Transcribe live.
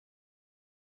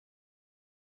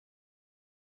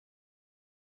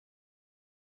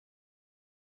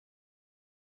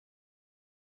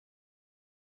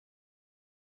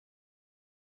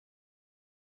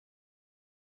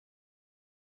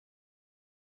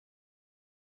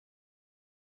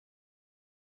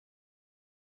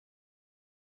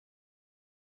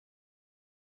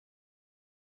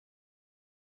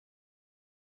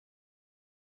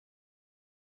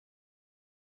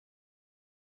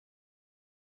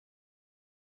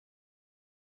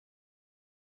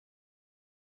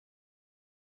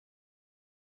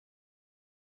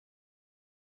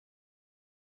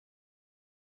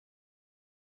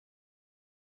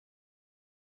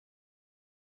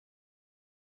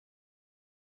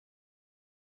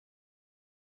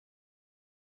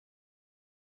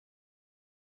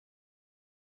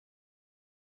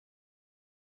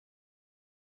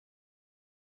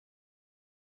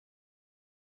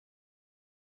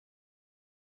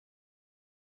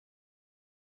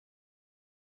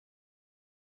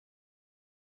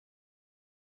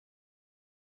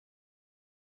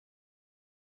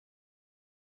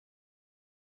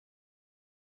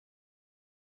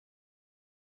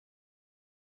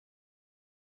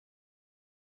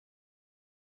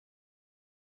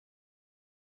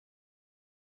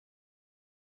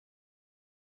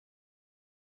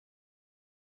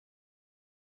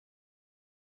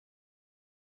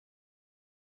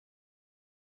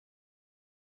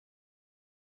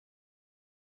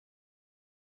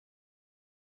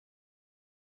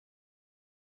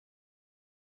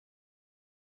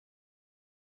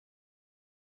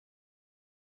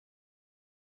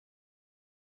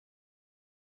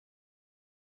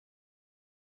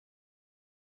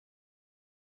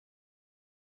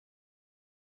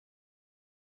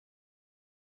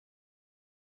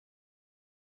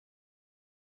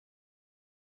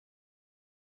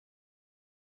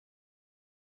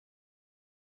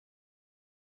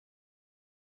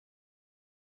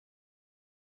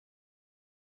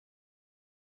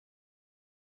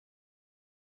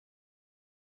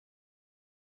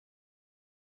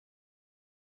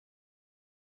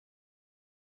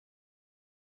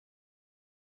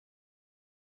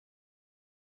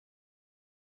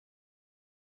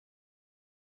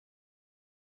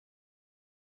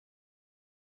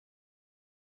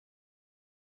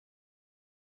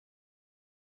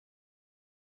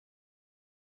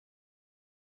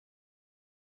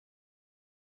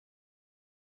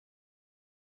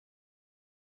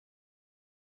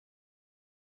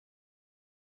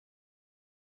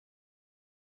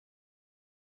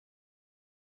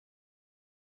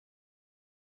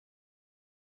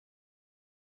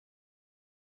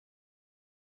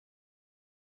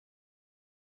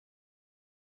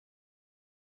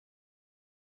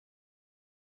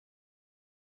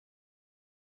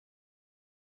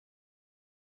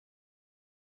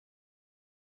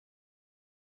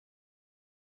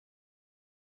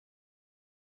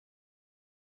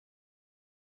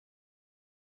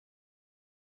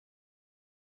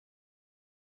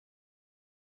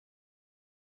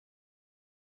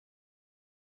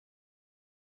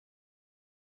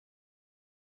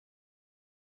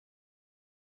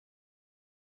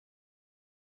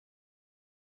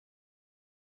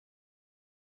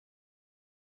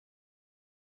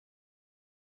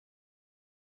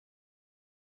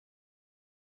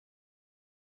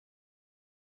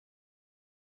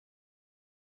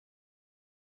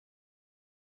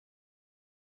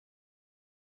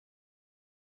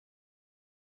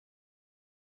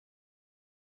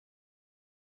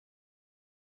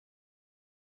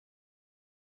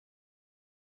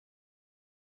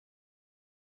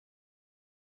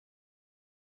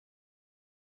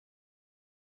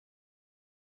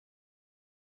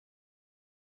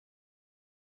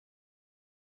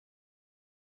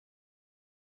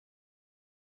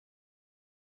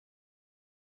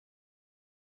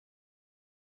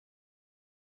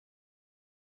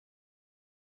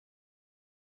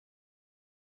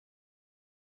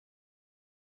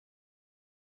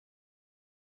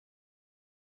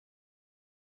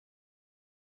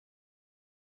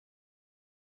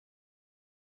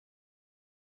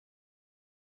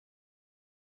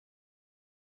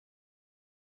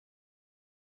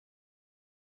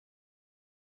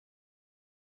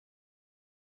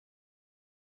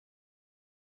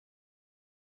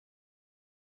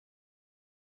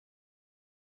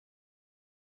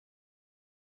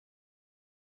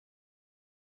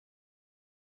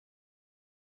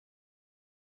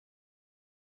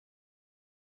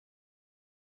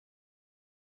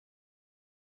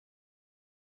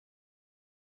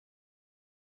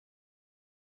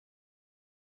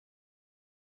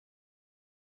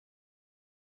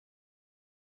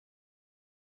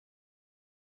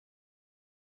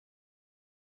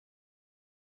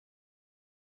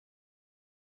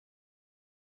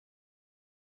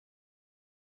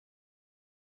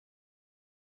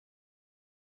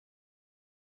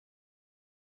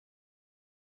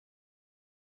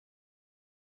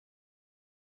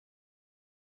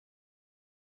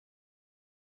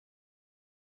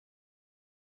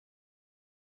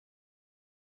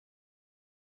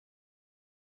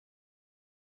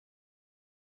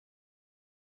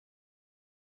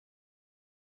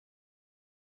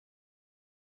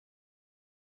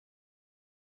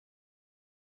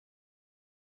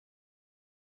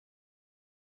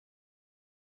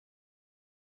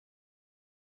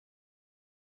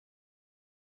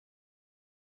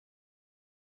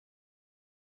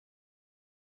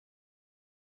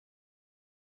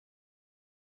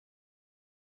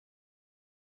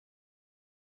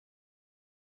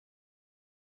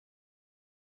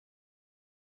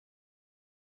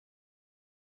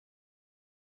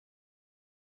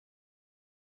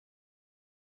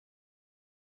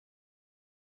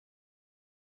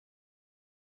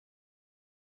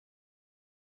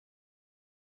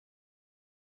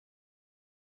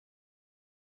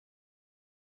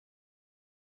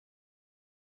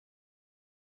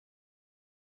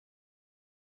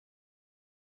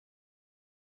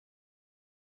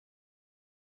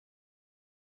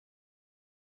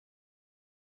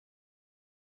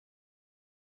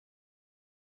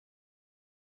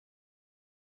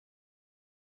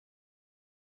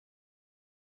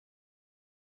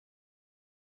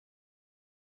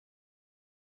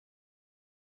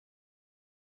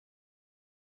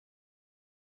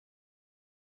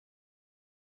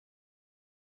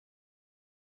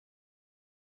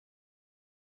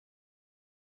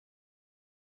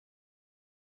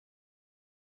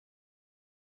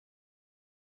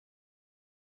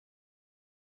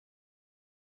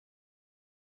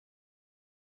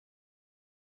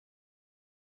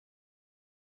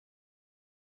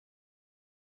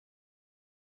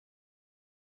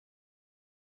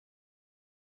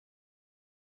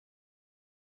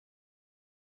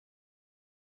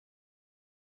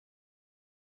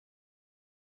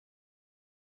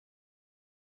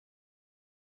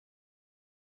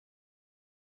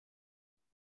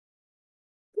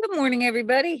Good morning,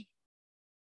 everybody.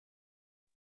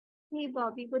 Hey,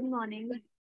 Bobby. Good morning.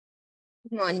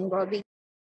 Good morning, Bobby.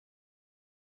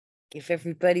 Give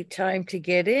everybody time to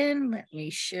get in. Let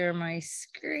me share my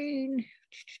screen.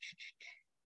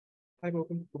 Hi,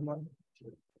 Bobby. Good morning.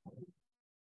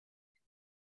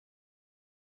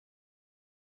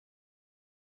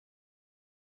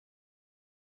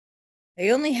 I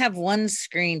only have one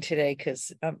screen today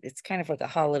because it's kind of like a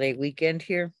holiday weekend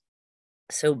here.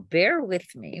 So bear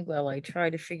with me while I try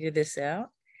to figure this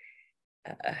out.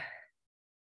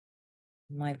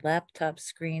 My laptop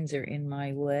screens are in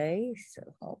my way,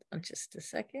 so hold on just a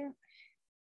second.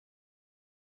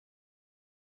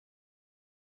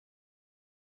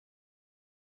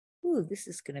 Ooh, this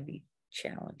is going to be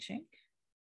challenging.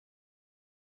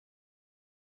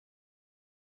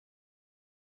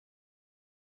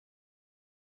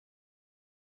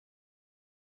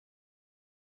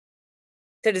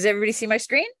 So does everybody see my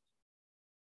screen?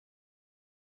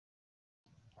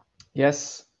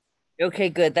 Yes. Okay,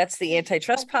 good. That's the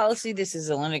antitrust policy. This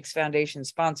is a Linux Foundation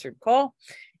sponsored call.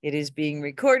 It is being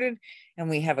recorded, and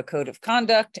we have a code of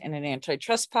conduct and an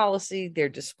antitrust policy. They're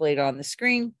displayed on the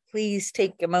screen. Please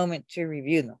take a moment to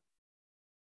review them.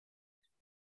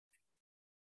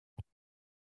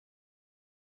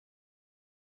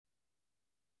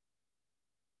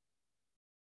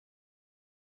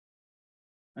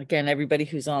 Again, everybody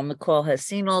who's on the call has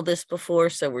seen all this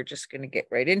before, so we're just going to get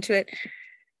right into it.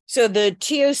 So the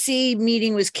TOC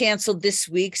meeting was canceled this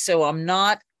week, so I'm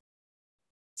not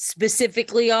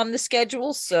specifically on the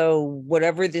schedule. So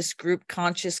whatever this group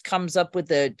conscious comes up with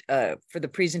for the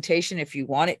presentation, if you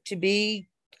want it to be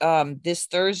this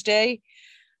Thursday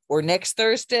or next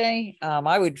Thursday,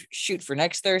 I would shoot for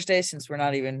next Thursday since we're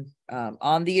not even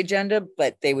on the agenda,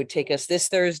 but they would take us this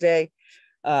Thursday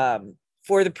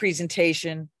for the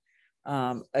presentation.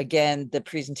 Again, the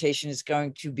presentation is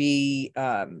going to be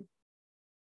a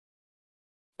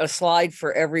slide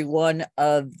for every one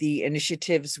of the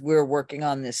initiatives we're working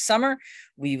on this summer.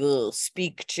 We will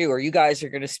speak to, or you guys are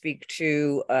going to speak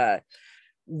to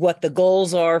what the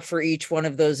goals are for each one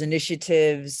of those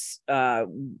initiatives,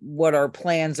 what our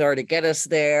plans are to get us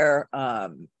there,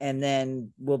 and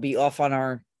then we'll be off on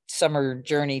our summer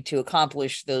journey to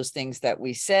accomplish those things that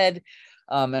we said.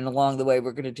 And along the way,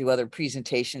 we're going to do other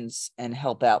presentations and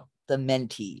help out the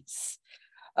mentees.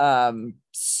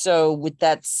 So with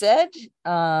that said,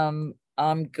 I'm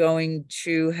going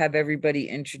to have everybody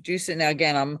introduce it. Now,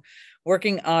 again, I'm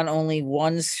working on only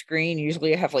one screen.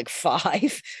 Usually I have like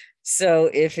 5. So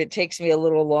if it takes me a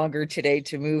little longer today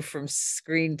to move from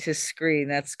screen to screen,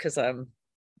 that's because I'm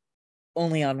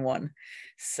only on one.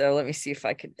 So let me see if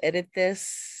I can edit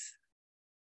this.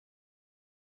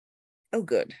 Oh,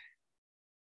 good.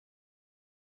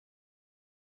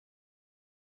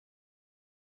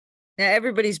 Now,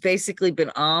 everybody's basically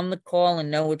been on the call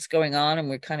and know what's going on, and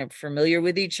we're kind of familiar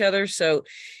with each other. So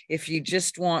if you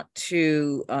just want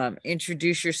to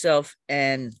introduce yourself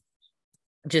and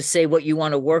just say what you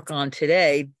want to work on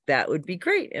today, that would be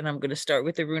great. And I'm going to start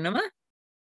with Arunima.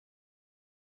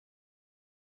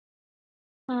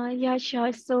 Yeah,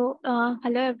 sure. So,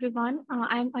 hello, everyone.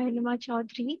 I'm Arunima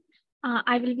Chaudhary.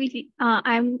 I'm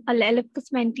a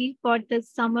LFX mentee for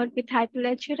this summer with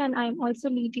Hyperledger, and I'm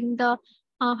also leading the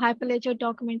Hyperledger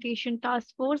documentation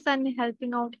task force and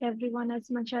helping out everyone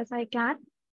as much as I can.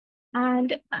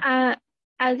 And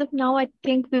as of now, I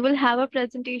think we will have a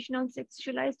presentation on 6th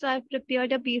July. So I've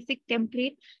prepared a basic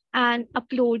template and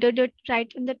uploaded it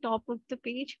right in the top of the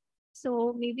page.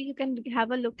 So maybe you can have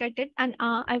a look at it. And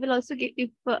I will also give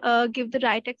the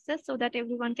right access so that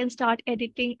everyone can start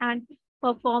editing and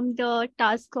perform the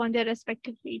task on their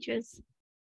respective pages.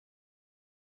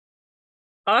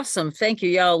 Awesome. Thank you.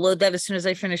 Yeah, I'll load that as soon as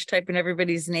I finish typing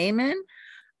everybody's name in.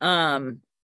 And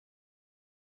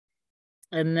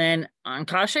then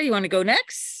Ankasha, you want to go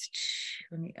next?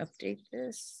 Let me update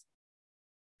this.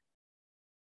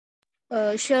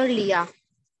 Sure, Leah.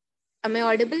 Am I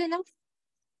audible enough?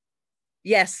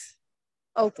 Yes.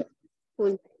 Okay,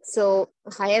 cool. So,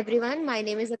 hi everyone. My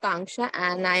name is Akanksha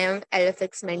and I am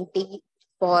LFX mentee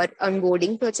for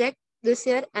onboarding project this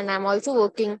year. And I'm also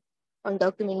working on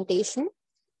documentation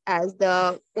as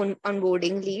the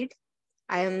onboarding lead.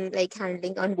 I am like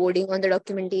handling onboarding on the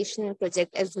documentation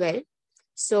project as well.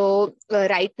 So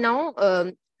right now,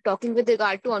 talking with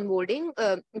regard to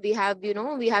onboarding, we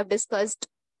have discussed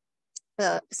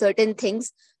certain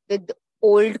things with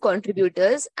old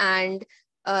contributors, and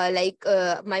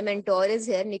my mentor is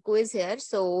here, Nico is here.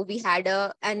 So we had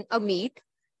a meet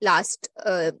last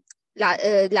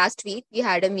week. We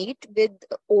had a meet with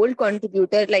old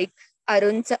contributor like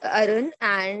Arun,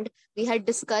 and we had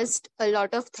discussed a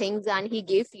lot of things, and he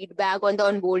gave feedback on the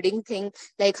onboarding thing,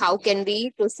 like how can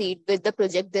we proceed with the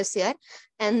project this year.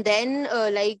 And then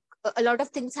a lot of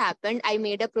things happened. I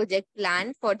made a project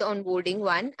plan for the onboarding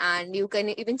one, and you can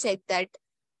even check that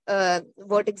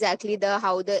what exactly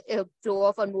how the flow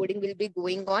of onboarding will be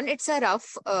going on. It's a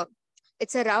rough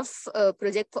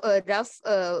project, rough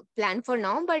plan for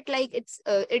now, but like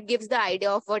it gives the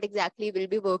idea of what exactly we'll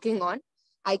be working on.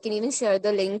 I can even share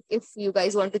the link if you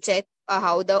guys want to check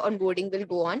how the onboarding will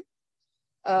go on.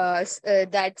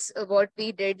 That's what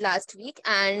we did last week,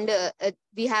 and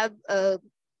we have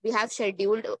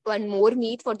scheduled one more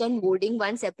meet for the onboarding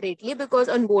one separately, because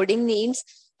onboarding needs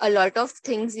a lot of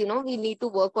things, we need to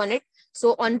work on it.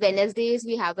 So on Wednesdays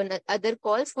we have other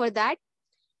calls for that.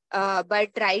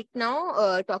 But right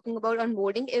now, talking about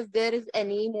onboarding, if there is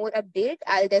any more update,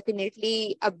 I'll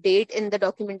definitely update in the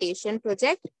documentation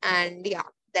project. And yeah,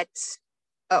 that's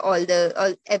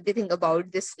everything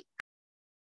about this week.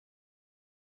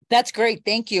 That's great.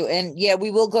 Thank you. And yeah,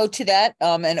 we will go to that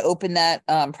and open that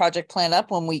project plan up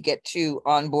when we get to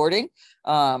onboarding.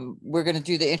 We're going to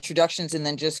do the introductions and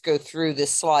then just go through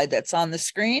this slide that's on the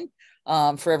screen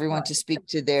for everyone to speak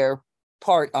to their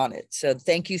part on it. So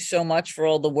thank you so much for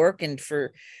all the work and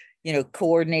for,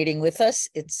 coordinating with us.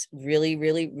 It's really,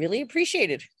 really, really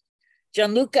appreciated.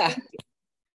 Gianluca.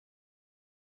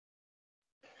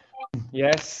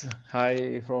 Yes.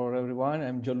 Hi for everyone.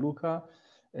 I'm Gianluca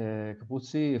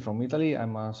Capuzzi from Italy.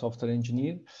 I'm a software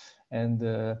engineer, and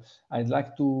I'd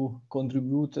like to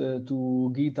contribute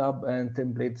to GitHub and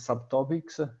template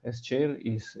subtopics as chair,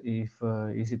 is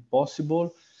it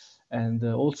possible, and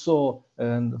also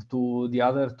to the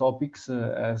other topics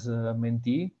as a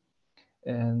mentee.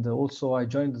 And also I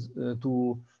joined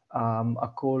to a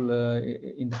call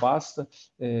in the past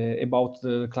about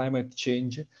the climate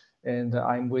change, and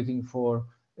I'm waiting for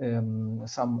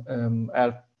some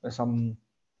help, some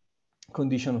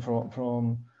condition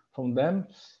from them,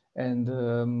 and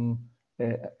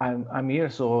I'm here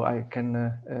so I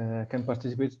can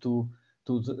participate to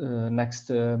the next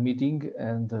meeting,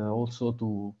 and also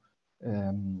to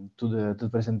the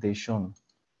presentation.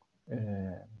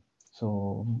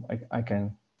 So I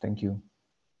can. Thank you.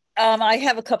 I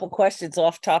have a couple questions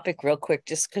off topic real quick,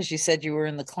 just because you said you were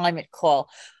in the climate call.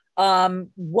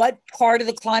 What part of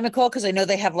the climate call? Because I know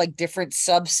they have like different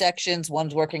subsections.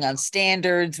 One's working on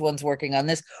standards, one's working on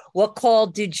this. What call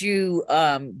did you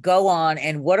go on,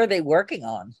 and what are they working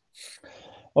on?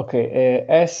 Okay,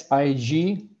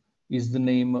 SIG is the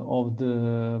name of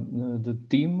the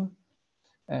team,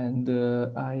 and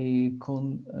I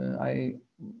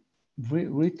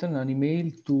written an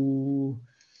email to.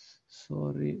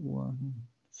 Sorry, 1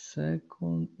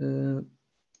 second. The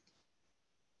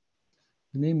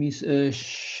name is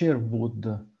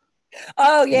Sherwood.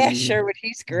 Oh yeah, Sherwood.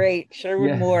 He's great. Sherwood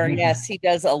Yeah. Moore. Yes, he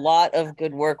does a lot of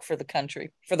good work for the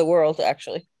country, for the world,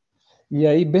 actually.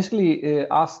 Yeah, he basically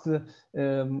asked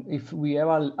if we have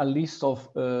a list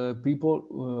of people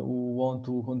who want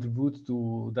to contribute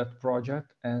to that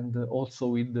project, and also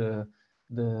with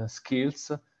the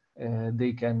skills,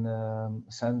 they can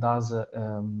send us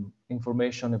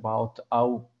information about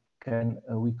how can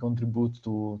we contribute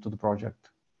to the project.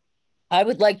 I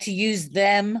would like to use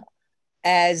them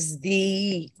as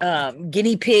the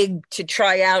guinea pig to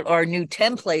try out our new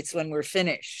templates when we're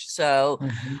finished. So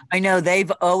I know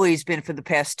they've always been, for the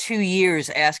past 2 years,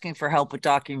 asking for help with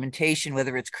documentation,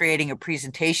 whether it's creating a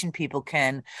presentation people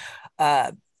can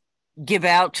give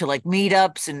out to like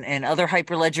meetups and other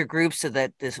Hyperledger groups, so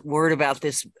that this word about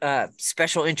this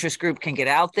special interest group can get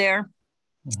out there.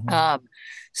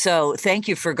 So thank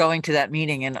you for going to that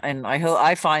meeting, and I hope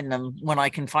I find them, when I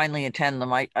can finally attend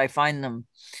them, I find them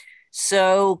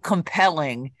so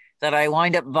compelling that I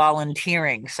wind up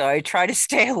volunteering. So I try to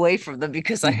stay away from them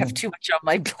because I have too much on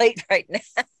my plate right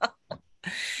now.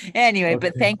 Anyway, okay.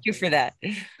 But thank you for that.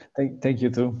 Thank you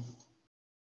too.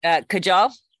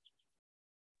 Kajal?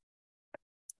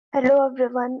 Hello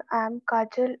everyone, I'm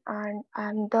Kajal and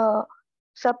I'm the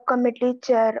subcommittee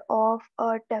chair of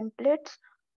templates.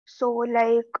 So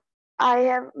like I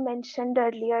have mentioned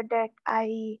earlier that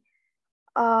I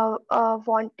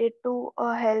wanted to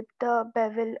help the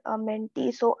Bevel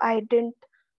mentee, so I didn't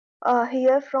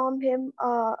hear from him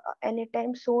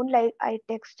anytime soon. Like I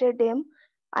texted him,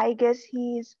 I guess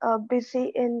he's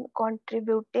busy in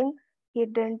contributing. He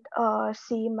didn't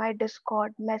see my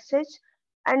Discord message.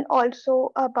 And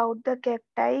also about the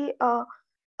cacti,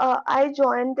 I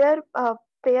joined their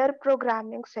pair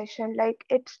programming session. Like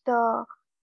it's the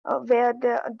where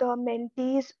the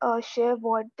mentees share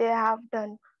what they have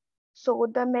done. So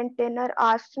the maintainer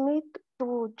asked me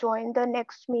to join the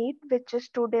next meet, which is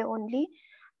today only,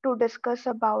 to discuss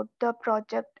about the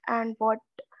project and what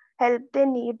help they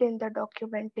need in the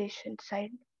documentation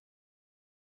side.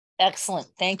 Excellent.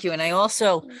 Thank you. And I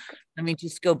also, let me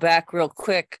just go back real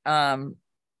quick.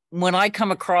 When I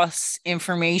come across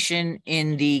information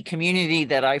in the community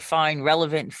that I find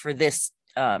relevant for this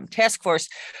task force,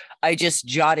 I just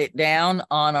jot it down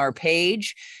on our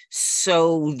page.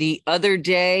 So the other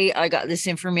day I got this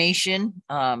information.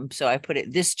 So I put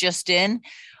this just in.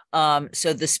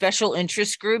 So the special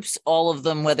interest groups, all of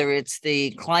them, whether it's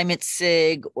the climate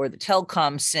SIG or the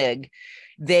telecom SIG,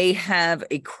 they have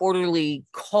a quarterly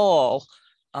call,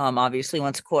 obviously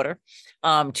once a quarter,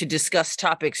 to discuss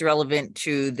topics relevant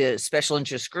to the special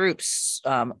interest groups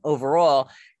overall.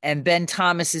 And Ben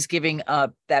Thomas is giving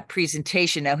that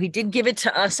presentation. Now, he did give it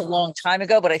to us a long time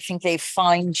ago, but I think they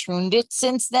fine-tuned it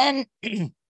since then.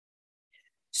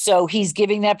 So he's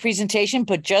giving that presentation,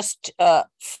 but just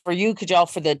for you, Kajal,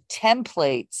 for the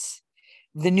templates,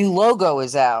 the new logo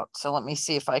is out. So let me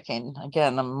see if I can,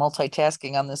 again, I'm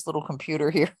multitasking on this little computer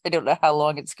here. I don't know how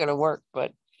long it's going to work,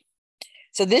 but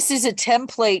so this is a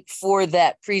template for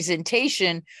that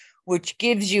presentation, which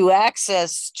gives you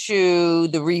access to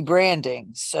the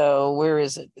rebranding. So where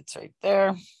is it? It's right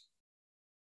there.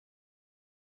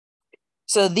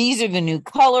 So these are the new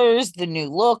colors, the new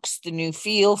looks, the new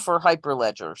feel for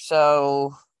Hyperledger.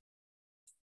 So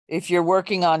if you're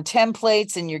working on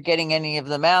templates and you're getting any of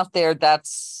them out there,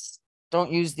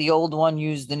 don't use the old one,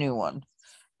 use the new one.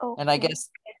 Okay. And I guess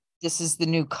this is the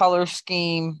new color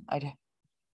scheme.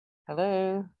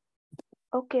 Hello?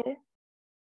 Okay.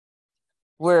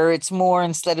 Where it's more,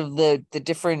 instead of the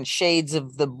different shades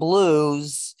of the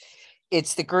blues,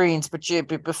 it's the greens, but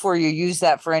before you use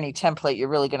that for any template, you're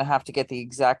really going to have to get the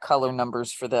exact color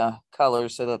numbers for the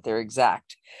colors so that they're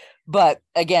exact. But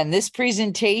again, this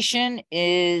presentation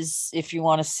is, if you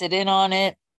want to sit in on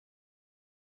it,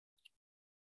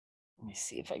 let me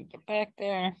see if I can get back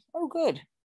there. Oh, good.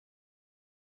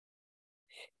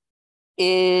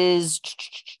 Is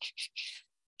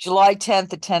July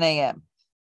 10th at 10 a.m.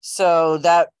 So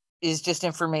that is just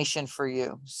information for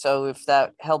you. So if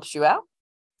that helps you out,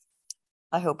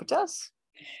 I hope it does.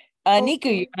 Nico,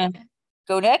 you want to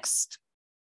go next?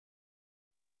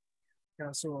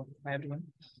 Yeah, so hi everyone.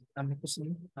 I'm Nico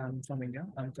Singh. I'm from India.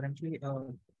 I'm currently a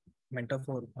mentor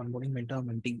for onboarding mentor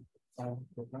mentee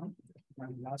program.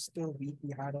 And last week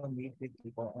we had a meet with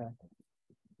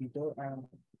Peter, and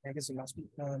I guess last week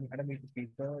we had a meet with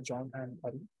Peter, John, and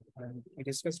Hari, and we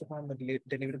discussed upon the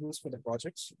deliverables for the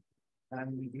projects.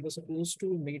 And we were supposed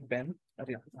to meet Ben. I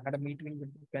had a meeting with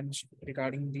Ben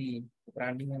regarding the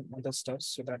branding and other stuff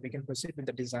so that we can proceed with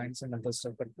the designs and other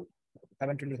stuff, but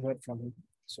haven't really heard from him.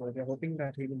 So we're hoping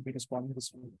that he will be responding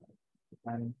this week,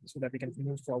 and so that we can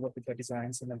move forward with the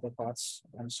designs and other parts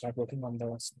and start working on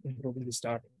improving the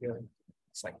start here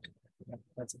site. Yeah,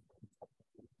 that's it.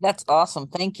 That's awesome.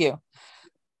 Thank you.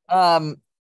 Again,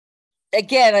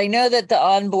 I know that the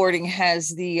onboarding has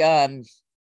the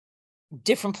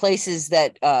different places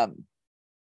that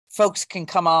folks can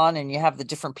come on, and you have the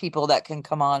different people that can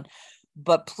come on.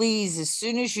 But please, as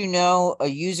soon as you know a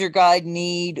user guide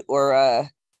need or a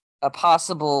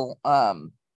possible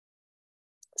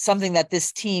something that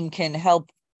this team can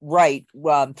help write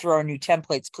through our new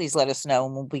templates, please let us know,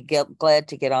 and we'll be glad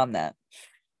to get on that.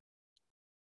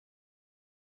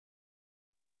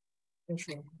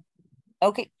 Sure.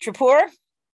 Okay, Tripur.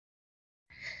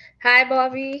 Hi,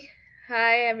 Bobby.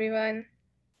 Hi, everyone.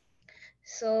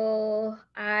 So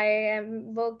I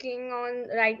am working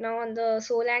right now on the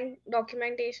Solang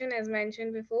documentation, as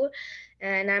mentioned before,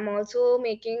 and I'm also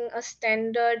making a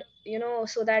standard,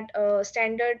 so that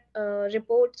standard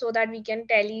report, so that we can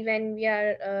tally when we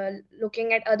are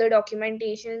looking at other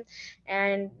documentation,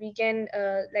 and we can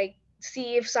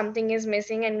see if something is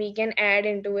missing and we can add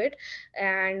into it.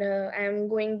 And I'm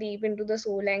going deep into the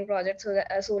Solang project, so the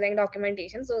Solang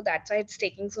documentation, so that's why it's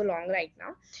taking so long right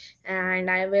now. And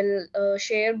I will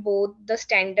share both the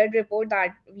standard report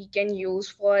that we can use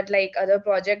for like other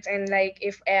projects, and like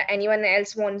if anyone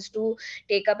else wants to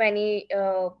take up any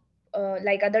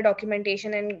like other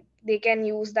documentation, and they can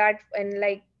use that and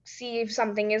like see if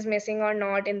something is missing or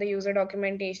not in the user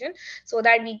documentation, so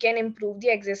that we can improve the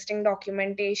existing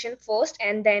documentation first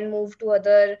and then move to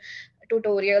other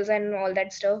tutorials and all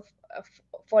that stuff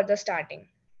for the starting.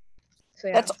 So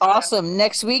yeah. That's awesome.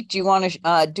 Next week, do you want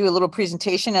to do a little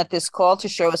presentation at this call to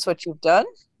show us what you've done?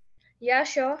 Yeah,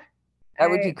 sure. That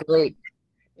would be great.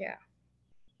 Yeah.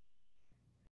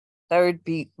 That would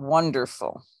be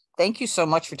wonderful. Thank you so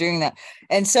much for doing that.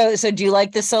 And so do you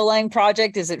like the Solang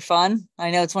project? Is it fun? I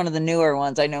know it's one of the newer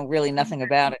ones. I know really nothing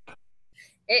about it.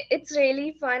 it's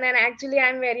really fun, and actually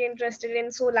I'm very interested in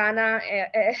Solana.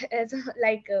 As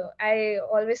like I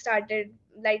always started,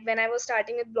 like when I was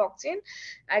starting with blockchain,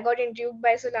 I got intrigued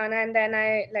by Solana, and then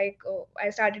I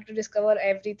started to discover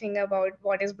everything about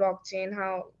what is blockchain,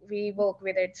 how we work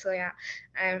with it. So yeah,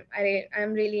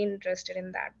 I'm really interested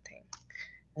in that thing.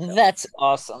 So. That's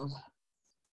awesome.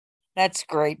 That's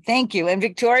great. Thank you. And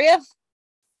Victoria?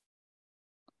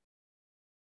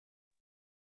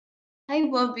 Hi,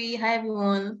 Bobby. Hi,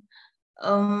 everyone.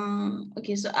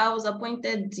 Okay, so I was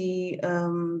appointed the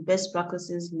best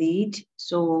practices lead.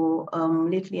 So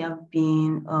lately I've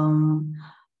been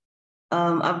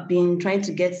trying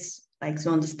to get to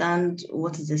understand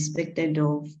what is expected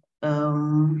of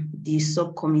the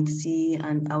subcommittee,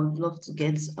 and I would love to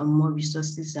get more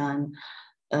resources and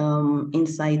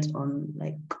insight on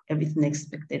everything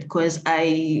expected, because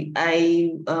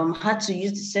I had to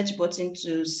use the search button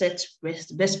to search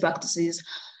best practices,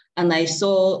 and I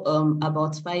saw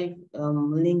about 5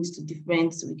 links to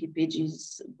different wiki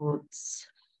pages, but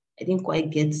I didn't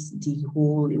quite get the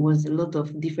whole. It was a lot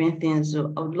of different things,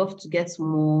 so I would love to get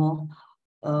more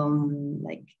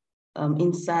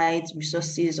insights,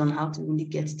 resources on how to really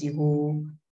get the whole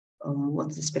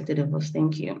what's expected of us.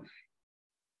 Thank you.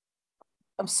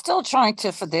 I'm still trying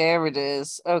to, there it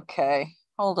is. Okay,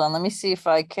 hold on. Let me see if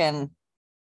I can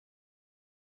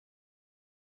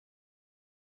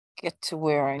get to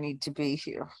where I need to be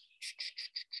here.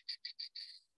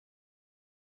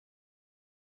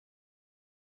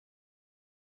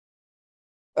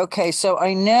 Okay, so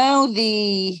I know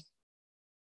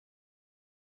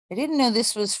I didn't know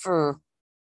this was for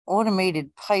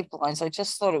automated pipelines. I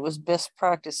just thought it was best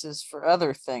practices for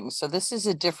other things. So this is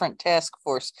a different task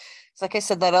force. It's like I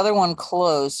said, that other one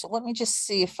closed. So let me just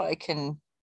see if I can.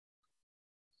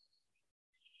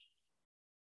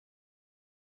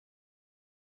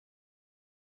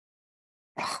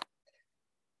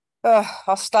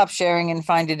 I'll stop sharing and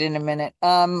find it in a minute.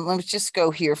 Let's just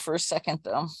go here for a second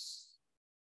though.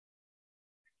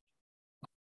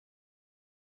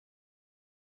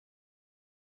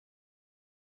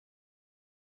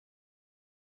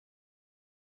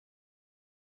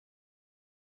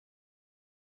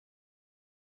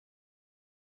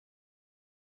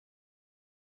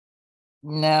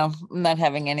 No, I'm not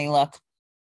having any luck.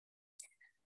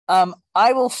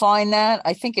 I will find that.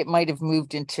 I think it might have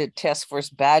moved into task force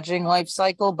badging life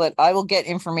cycle, but I will get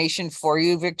information for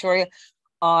you, Victoria,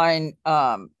 on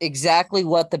exactly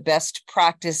what the best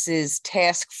practices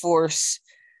task force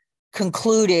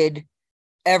concluded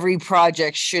every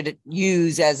project should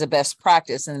use as a best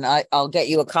practice. And I'll get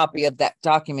you a copy of that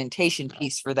documentation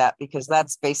piece for that, because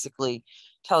that's basically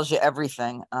tells you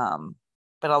everything.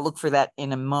 But I'll look for that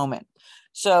in a moment.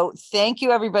 So thank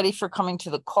you everybody for coming to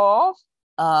the call.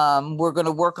 We're going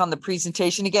to work on the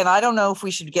presentation. Again, I don't know if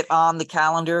we should get on the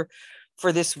calendar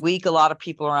for this week. A lot of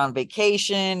people are on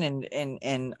vacation,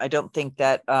 and I don't think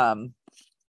that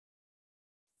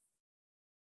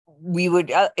we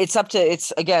would,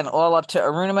 it's again, all up to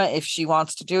Arunima. If she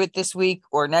wants to do it this week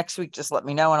or next week, just let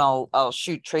me know and I'll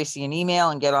shoot Tracy an email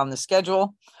and get on the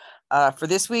schedule for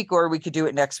this week, or we could do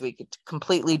it next week. It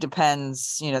completely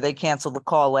depends. They canceled the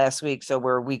call last week, so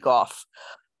we're a week off.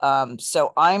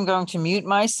 So I'm going to mute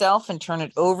myself and turn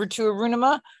it over to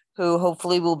Arunima, who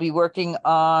hopefully will be working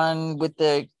on with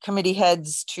the committee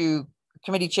chairs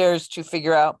to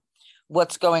figure out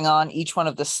what's going on each one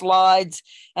of the slides.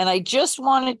 And I just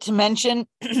wanted to mention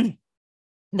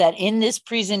that in this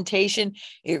presentation,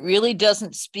 it really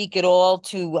doesn't speak at all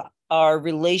to our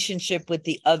relationship with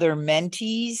the other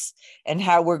mentees and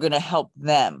how we're going to help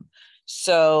them.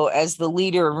 So as the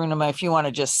leader, Arunima, if you want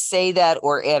to just say that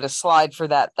or add a slide for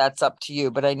that, that's up to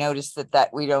you. But I noticed that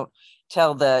we don't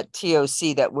tell the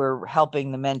TOC that we're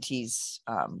helping the mentees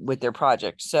with their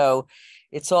project. So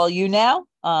it's all you now.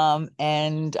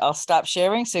 And I'll stop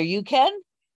sharing so you can.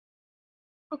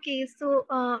 Okay, so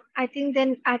I think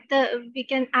then we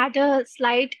can add a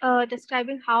slide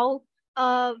describing how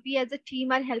we as a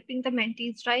team are helping the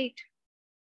mentees, right?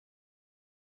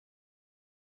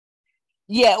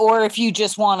 Yeah, or if you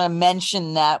just want to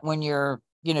mention that when you're,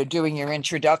 doing your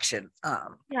introduction.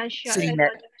 Yeah, sure. Saying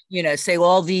that, say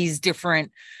all these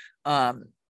different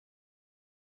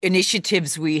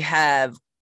initiatives we have,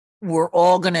 we're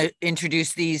all going to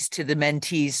introduce these to the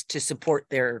mentees to support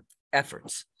their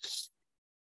efforts.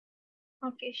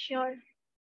 Okay, sure.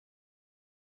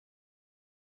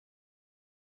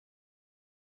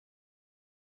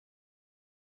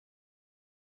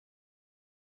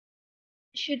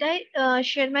 Should I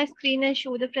share my screen and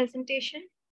show the presentation?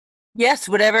 Yes,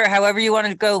 however you want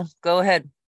to go ahead.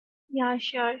 Yeah,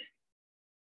 sure.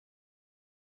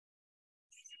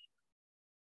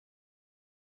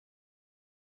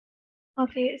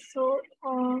 Okay, so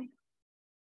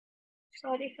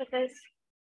sorry for this.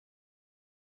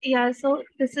 Yeah, so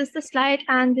this is the slide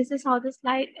and this is how the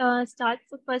slide starts.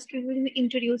 So first we will be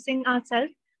introducing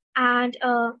ourselves and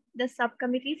the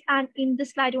subcommittees, and in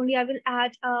this slide only I will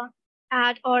add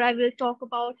or I will talk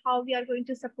about how we are going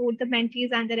to support the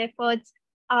mentees and their efforts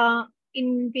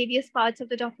in various parts of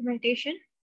the documentation.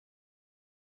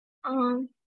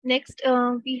 Next,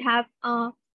 we have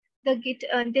the Git,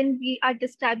 then we are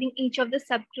describing each of the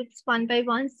subgroups one by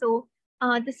one. So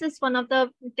this is one of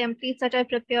the templates that I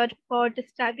prepared for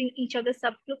describing each of the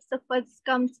subgroups. The first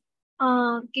comes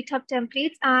GitHub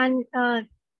templates, and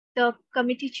the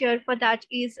committee chair for that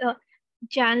is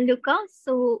Gianluca.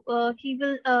 So he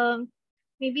will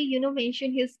maybe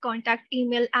mention his contact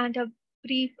email and a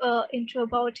brief intro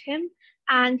about him.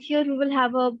 And here we will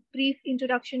have a brief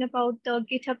introduction about the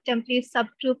GitHub template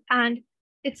subgroup and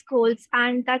its goals.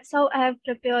 And that's how I have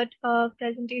prepared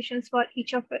presentations for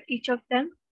each of them.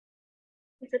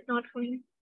 Is it not going?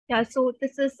 Yeah. So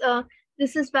this is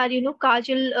where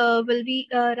Kajal will be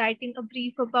writing a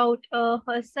brief about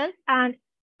herself, and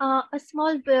a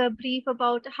small brief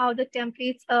about how the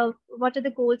templates, what are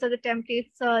the goals of the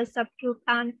templates subgroup,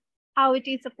 and how it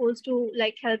is supposed to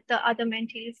help the other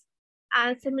mentees.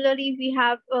 And similarly, we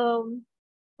have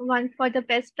one for the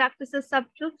best practices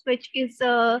subgroups, which is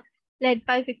led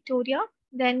by Victoria.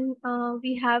 Then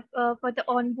we have for the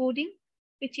onboarding,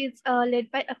 which is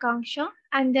led by Akanksha.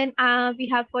 And then we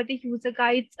have for the user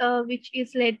guides, which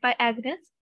is led by Agnes.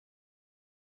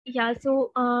 Yeah,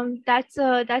 so that's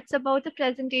about the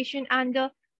presentation and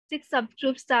the 6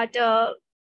 subgroups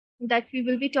that we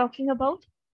will be talking about.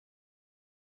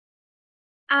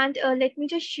 And let me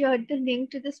just share the link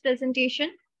to this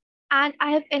presentation. And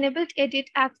I have enabled edit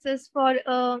access for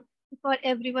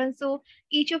everyone. So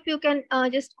each of you can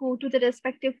just go to the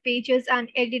respective pages and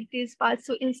edit these parts.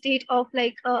 So instead of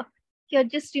here,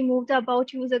 just remove the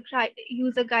about user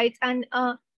guides and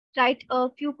write a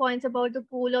few points about the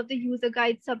goal of the user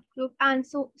guide subgroup. And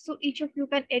so each of you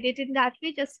can edit in that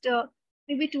way, just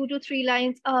maybe 2 to 3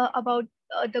 lines about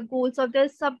the goals of the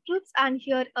subgroups. And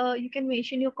here you can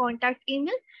mention your contact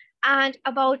email, and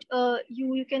about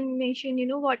you can mention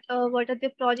what are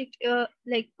the project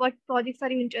what projects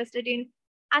are you interested in,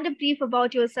 and a brief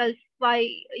about yourself, why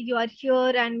you are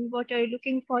here and what are you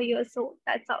looking for here. So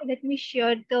that's how. Let me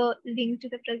share the link to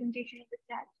the presentation in the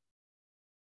chat.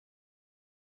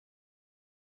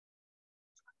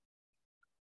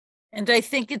 And I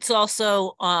think it's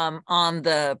also on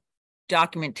the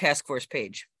document task force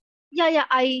page. Yeah,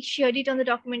 I shared it on the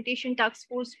documentation task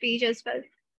force page as well.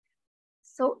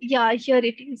 So yeah, here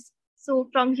it is. So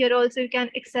from here also you can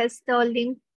access the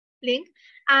link,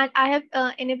 and I have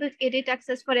enabled edit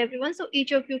access for everyone. So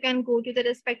each of you can go to the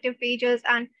respective pages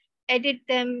and edit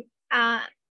them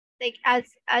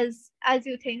as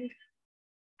you think,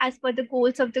 as per the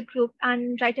goals of the group,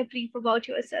 and write a brief about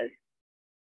yourself.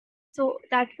 So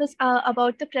that was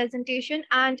about the presentation.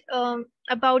 And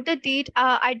about the date,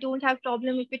 I don't have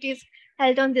problem if it is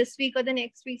held on this week or the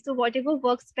next week. So whatever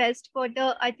works best for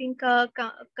the, I think,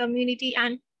 community,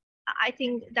 and I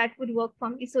think that would work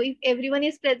for me. So if everyone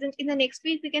is present in the next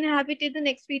week, we can have it in the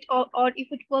next week, or if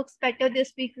it works better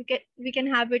this week, we can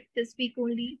have it this week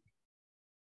only.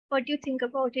 What do you think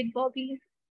about it, Bobby?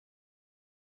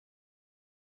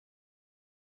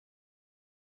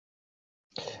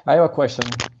 I have a question.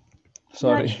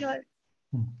 Sorry. Yeah, sure.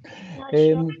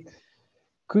 Sure.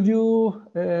 Could you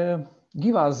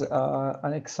give us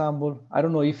an example? I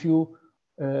don't know if you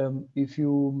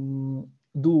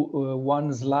do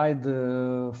one slide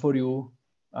for you,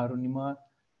 Arunima,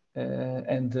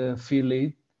 and fill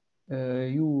it.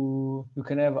 You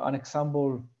can have an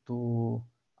example to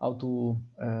how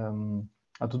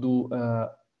to do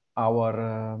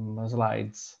our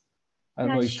slides. I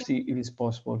don't know if it's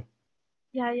possible.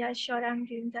 Yeah, sure. I'm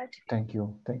doing that. Thank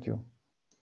you.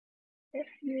 Let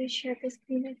me share the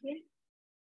screen again.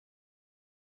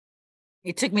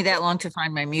 It took me that long to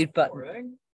find my mute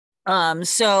button.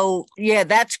 So yeah,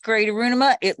 that's great,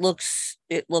 Arunima. It looks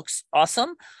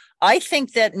awesome. I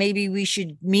think that maybe we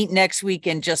should meet next week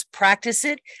and just practice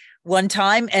it one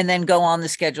time and then go on the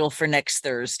schedule for next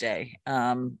Thursday.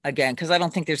 Again, because I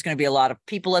don't think there's going to be a lot of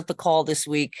people at the call this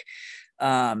week.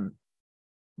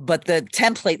 But the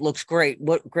template looks great.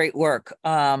 What great work.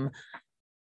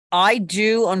 I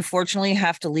do unfortunately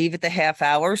have to leave at the half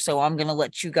hour, so I'm going to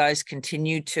let you guys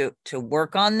continue to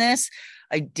work on this.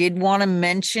 I did want to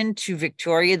mention to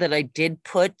Victoria that I did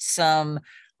put some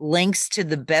links to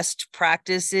the best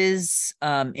practices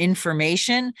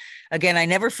information. Again, I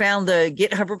never found the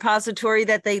GitHub repository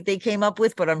that they came up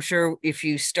with, but I'm sure if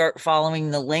you start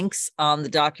following the links on the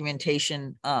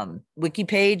documentation wiki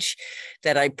page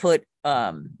that I put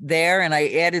there, and I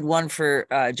added one for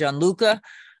Gianluca,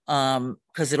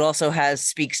 because it also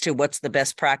speaks to what's the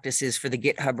best practices for the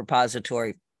GitHub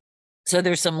repository. So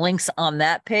there's some links on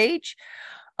that page.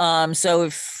 So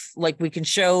if we can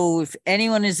show, if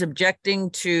anyone is objecting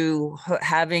to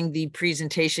having the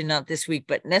presentation, not this week,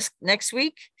 but next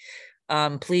week,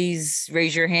 please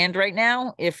raise your hand right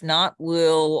now. If not,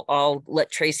 I'll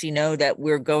let Tracy know that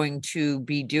we're going to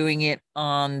be doing it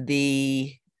on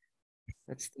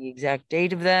what's the exact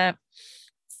date of that?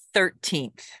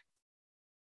 13th.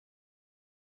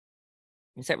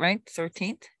 Is that right?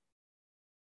 13th?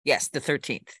 Yes, the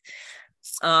 13th.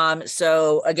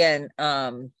 So again,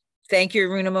 thank you,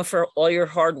 Arunima, for all your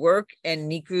hard work, and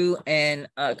Niku and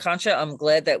Kansha. I'm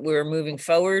glad that we're moving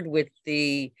forward with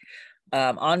the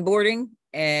onboarding.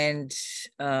 And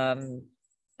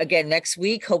again, next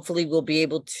week, hopefully we'll be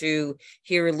able to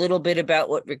hear a little bit about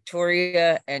what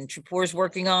Victoria and Tripur is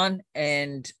working on,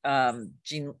 and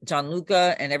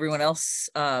Gianluca and everyone else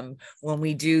when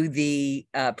we do the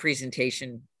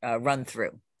presentation run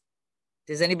through.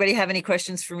 Does anybody have any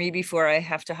questions for me before I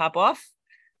have to hop off?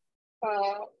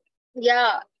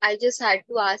 Yeah, I just had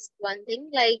to ask one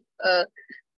thing.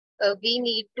 We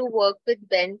need to work with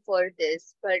Ben for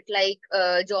this, but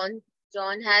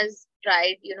John has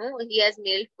tried. He has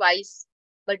mailed twice,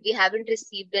 but we haven't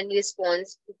received any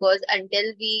response, because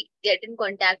until we get in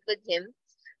contact with him,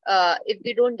 if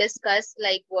we don't discuss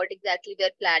what exactly they're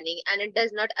planning, and it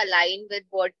does not align with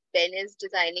what Ben is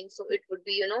designing, so it would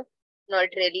be not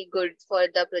really good for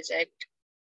the project.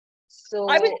 So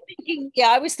I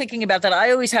was thinking about that.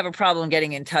 I always have a problem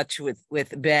getting in touch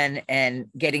with Ben and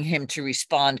getting him to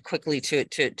respond quickly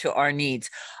to our needs.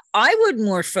 I would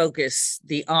more focus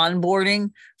the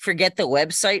onboarding, forget the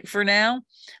website for now.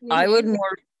 Mm-hmm.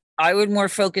 I would more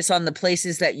focus on the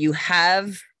places that you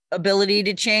have ability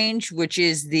to change, which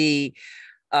is the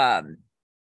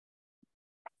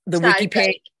wiki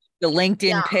page, the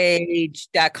LinkedIn page,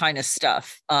 that kind of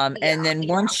stuff. And then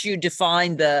once you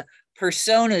define the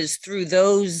personas through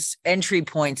those entry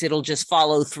points, it'll just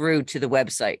follow through to the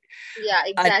website. Yeah,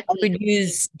 exactly. I would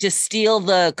just steal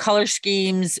the color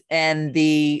schemes and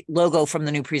the logo from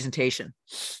the new presentation.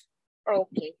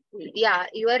 Okay. Yeah,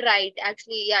 you are right.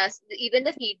 Actually, yes. Even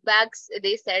the feedbacks,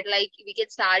 they said we can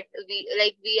start. We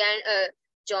and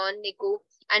John, Niku,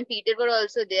 and Peter were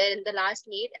also there in the last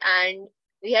meet, and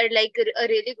we had a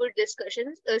really good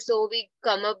discussion. So we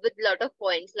come up with a lot of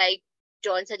points.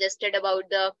 John suggested about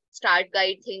the start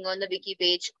guide thing on the wiki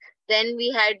page. Then we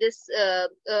had this.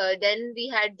 Then we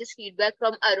had this feedback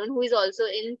from Arun, who is also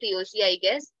in POC, I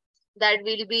guess, that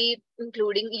will be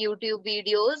including YouTube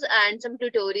videos and some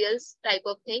tutorials type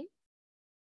of thing.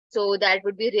 So that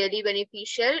would be really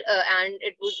beneficial, and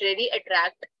it would really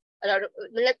attract a lot of.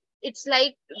 It's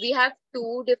we have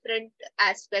two different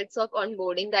aspects of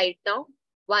onboarding right now.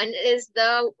 One is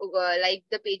the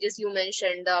the pages you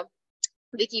mentioned, the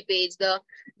wiki page, the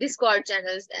Discord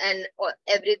channels, and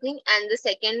everything. And the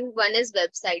second one is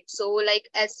website. So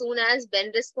as soon as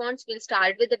Ben responds, we'll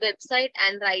start with the website.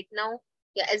 And right now,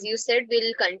 yeah, as you said,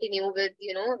 we'll continue with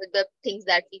with the things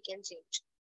that we can change.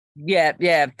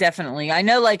 Yeah, definitely. I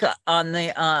know on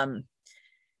the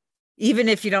even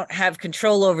if you don't have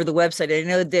control over the website, I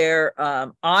know there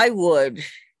I would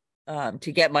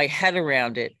to get my head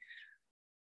around it,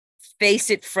 face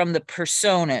it from the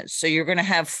personas. So you're going to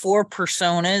have 4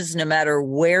 personas no matter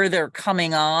where they're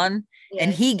coming on. Yes.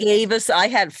 And he gave us, I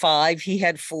had 5, he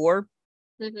had 4.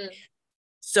 Mm-hmm.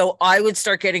 So I would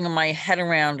start getting my head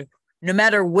around, no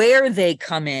matter where they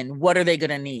come in, what are they going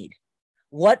to need?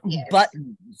 What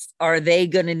buttons are they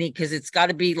going to need? Because it's got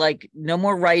to be no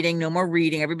more writing, no more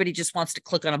reading. Everybody just wants to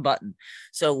click on a button.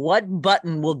 So what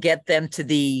button will get them to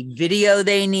the video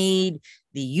they need,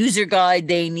 the user guide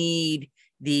they need,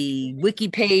 the wiki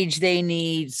page they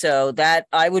need? So that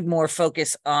I would more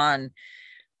focus on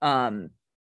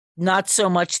not so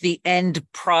much the end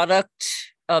product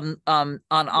on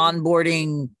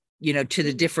onboarding, to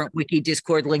the different wiki,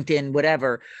 Discord, LinkedIn,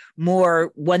 whatever.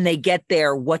 More when they get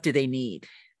there, what do they need?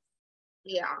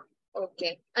 Yeah.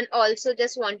 Okay. And also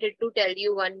just wanted to tell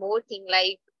you one more thing.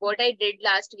 What I did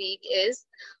last week is,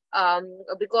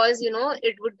 because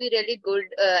it would be really good,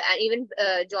 and even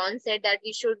John said that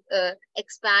we should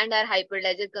expand our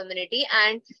Hyperledger community,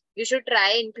 and we should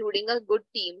try including a good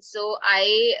team. So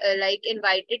I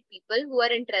invited people who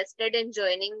are interested in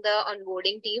joining the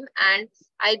onboarding team, and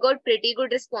I got pretty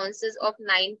good responses of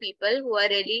 9 people who are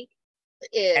really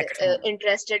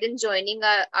interested in joining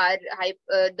the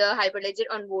Hyperledger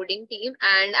onboarding team,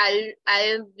 and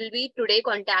I will be today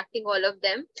contacting all of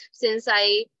them, since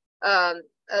I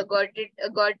got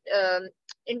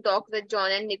in talk with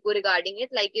John and Niku regarding it,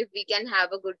 like if we can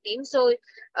have a good team. So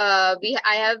I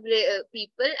have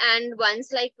people, and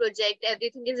once like project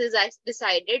everything is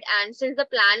decided, and since the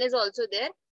plan is also there,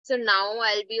 so now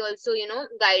I'll be also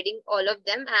guiding all of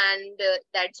them, and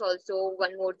that's also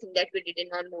one more thing that we did in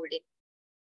onboarding.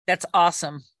 That's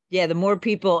awesome. Yeah, the more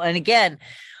people, and again,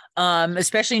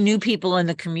 especially new people in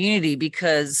the community,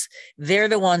 because they're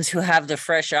the ones who have the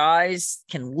fresh eyes,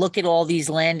 can look at all these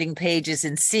landing pages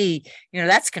and see,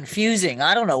 that's confusing.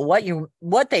 I don't know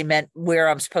what they meant, where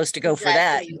I'm supposed to go for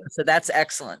that. So that's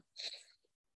excellent.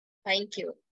 Thank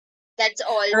you. That's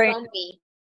all from me.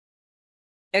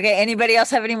 Okay. Anybody else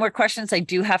have any more questions? I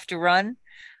do have to run.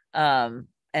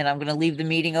 And I'm going to leave the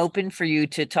meeting open for you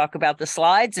to talk about the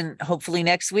slides, and hopefully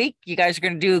next week you guys are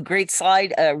going to do a great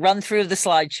slide run through of the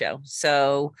slideshow.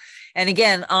 So, and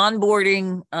again,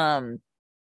 onboarding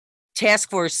task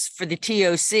force for the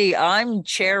TOC, I'm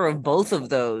chair of both of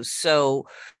those. So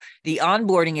the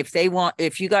onboarding,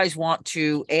 if you guys want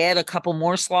to add a couple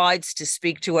more slides to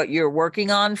speak to what you're working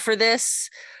on for this,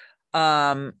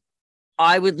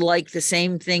 I would like the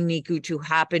same thing, Niku, to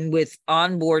happen with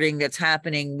onboarding that's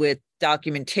happening with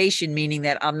documentation, meaning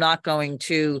that I'm not going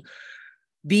to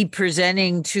be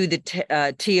presenting to the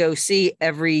TOC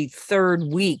every third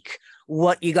week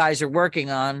what you guys are working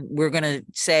on. We're going to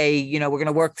say, we're going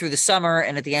to work through the summer,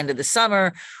 and at the end of the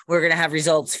summer, we're going to have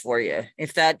results for you.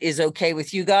 If that is okay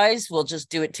with you guys, we'll just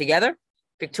do it together.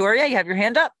 Victoria, you have your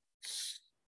hand up.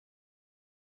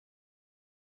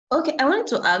 Okay, I wanted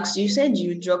to ask, you said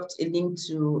you dropped a link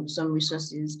to some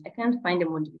resources. I can't find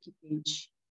them on the wiki page.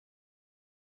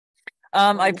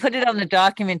 I put it on the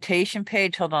documentation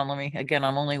page. Hold on,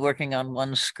 I'm only working on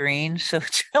one screen, so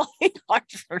it's really hard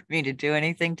for me to do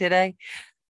anything today.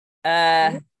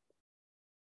 Let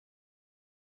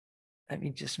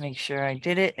me just make sure I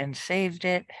did it and saved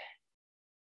it.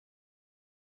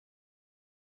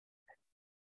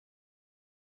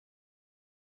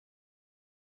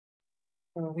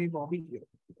 Hey, Bobby,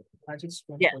 I just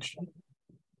one question.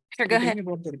 Sure, go ahead. Tell me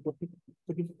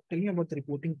about the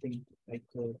reporting thing. Like,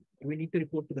 do we need to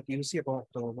report to the POC about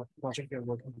what project you're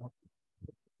working on?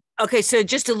 Okay, so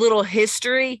just a little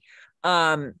history.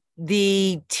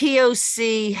 The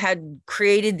TOC had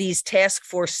created these task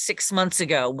force 6 months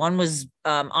ago. One was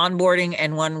onboarding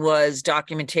and one was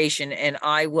documentation, and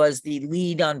I was the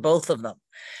lead on both of them.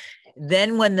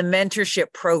 Then when the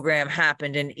mentorship program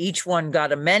happened and each one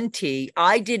got a mentee,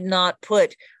 I did not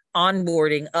put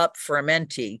onboarding up for a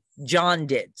mentee. John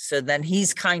did. So then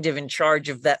he's kind of in charge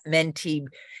of that mentee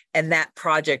and that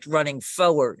project running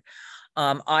forward.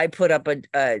 I put up a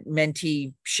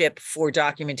menteeship for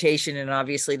documentation, and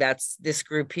obviously that's this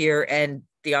group here and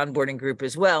the onboarding group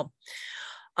as well.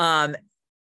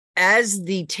 As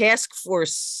the task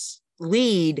force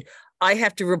lead, I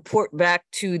have to report back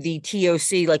to the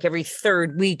TOC like every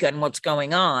third week on what's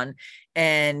going on.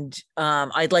 And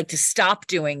I'd like to stop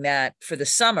doing that for the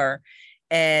summer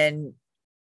and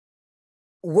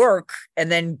work,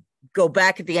 and then go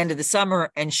back at the end of the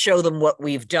summer and show them what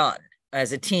we've done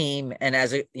as a team and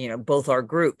as both our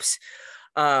groups.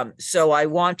 So I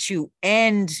want to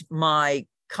end my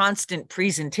constant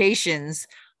presentations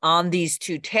on these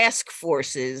two task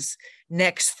forces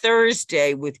next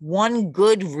Thursday with one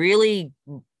good, really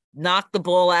knock the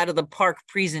ball out of the park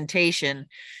presentation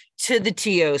to the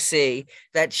TOC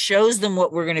that shows them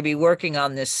what we're going to be working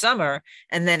on this summer.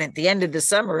 And then at the end of the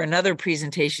summer, another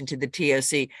presentation to the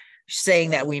TOC saying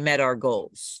that we met our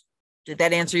goals. Did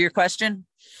that answer your question?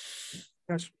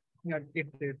 Yes, yeah,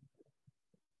 it did.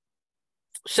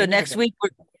 So next week,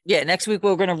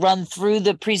 we're going to run through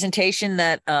the presentation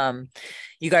that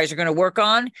you guys are going to work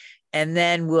on, and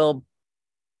then we'll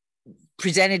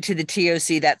present it to the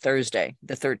TOC that Thursday,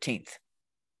 the 13th.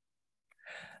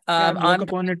 I'm work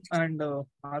upon it and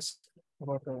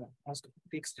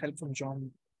take help from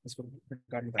John as well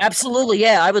regarding that. Absolutely,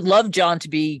 yeah. I would love John to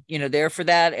be there for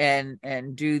that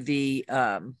and do the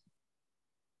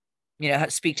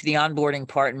speak to the onboarding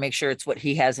part and make sure it's what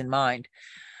he has in mind.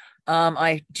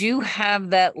 I do have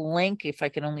that link if I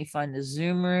can only find the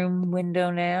Zoom room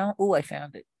window now. Oh, I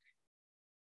found it.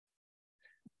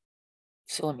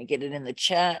 So let me get it in the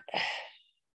chat.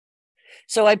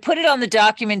 So I put it on the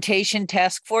documentation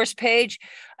task force page.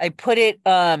 I put it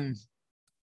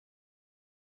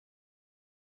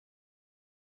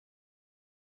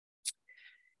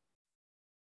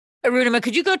Arunima,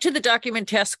 could you go to the document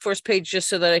task force page just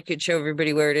so that I could show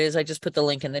everybody where it is? I just put the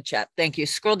link in the chat. Thank you.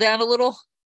 Scroll down a little.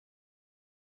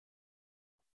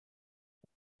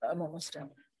 I'm almost done.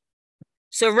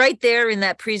 So right there in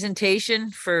that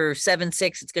presentation for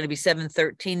 7.6, it's going to be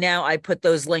 7.13 now. I put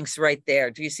those links right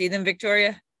there. Do you see them,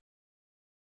 Victoria?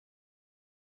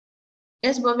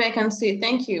 Yes, Bobby, I can see.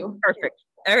 Thank you. Perfect.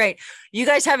 All right. You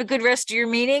guys have a good rest of your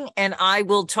meeting, and I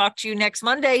will talk to you next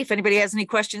Monday. If anybody has any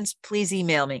questions, please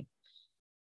email me.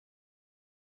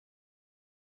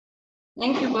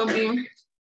 Thank you, Bobby.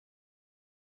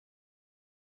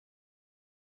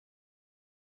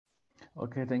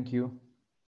 Okay, thank you.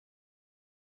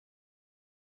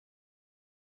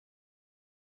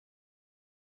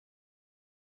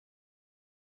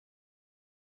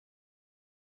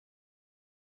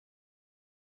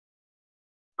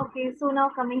 Okay, so now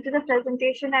coming to the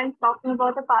presentation and talking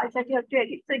about the parts that you have to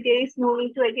edit. So there is no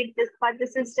need to edit this part.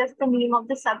 This is just the name of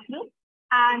the subgroup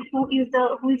and who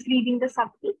is leading the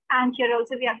subgroup. And here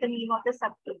also we have the name of the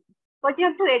subgroup. What you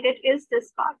have to edit is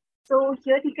this part. So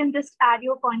here you can just add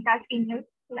your contact email.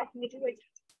 Let me do it.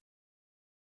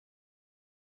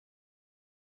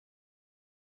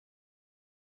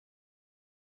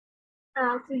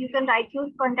 So you can write your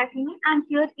contact email, and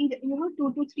here, 2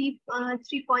 to 3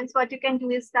 points. What you can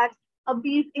do is that a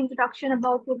brief introduction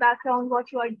about your background,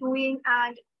 what you are doing,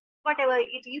 and whatever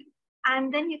it is,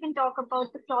 and then you can talk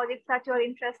about the projects that you are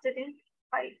interested in.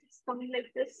 Right, it's coming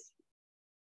like this.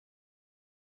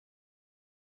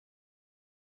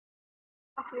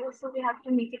 Okay, so we have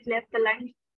to make it left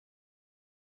aligned.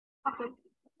 Okay,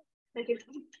 like it.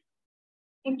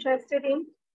 Interested in.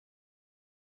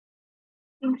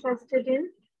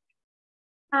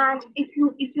 And if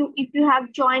you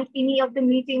have joined any of the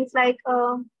meetings, like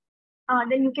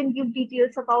then you can give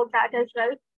details about that as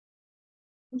well.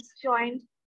 It's joined.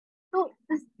 So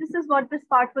this is what this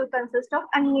part will consist of,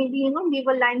 and maybe leave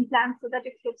a line blank so that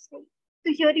it looks good.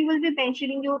 So here you will be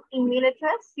mentioning your email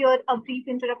address, here a brief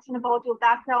introduction about your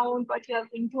background, what you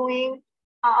have been doing,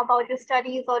 about your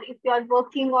studies, or if you are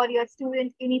working or you're a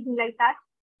student, anything like that.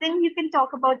 Then you can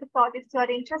talk about the projects you are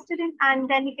interested in, and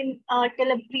then you can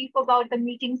tell a brief about the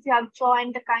meetings you have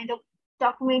joined, the kind of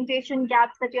documentation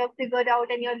gaps that you have figured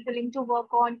out and you're willing to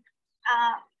work on.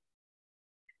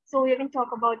 So you can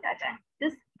talk about that. And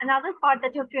this another part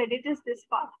that you have to edit is this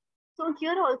part. So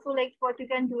here also, like what you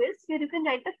can do is here you can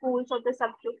write the goals of the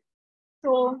subgroup.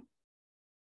 So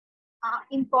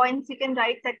in points, you can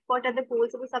write that what are the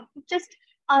goals of the subgroup. Just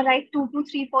write 2 to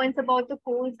 3 points about the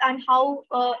goals and how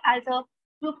as a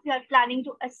group we are planning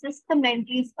to assist the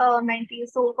mentees.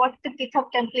 So what the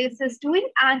GitHub templates is doing,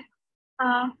 and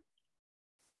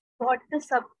what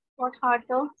are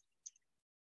the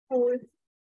goals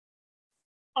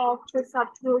of the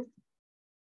subgroup,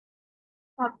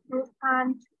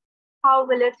 and how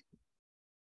will it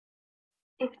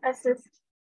assist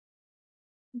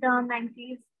the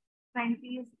mentees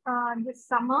this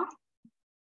summer.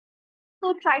 So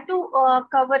try to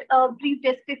cover a brief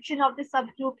description of the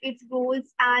subgroup, its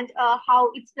goals, and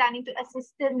how it's planning to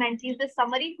assist the mentees this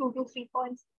summer in 2 to 3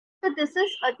 points. So these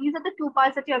are the 2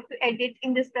 parts that you have to edit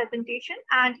in this presentation,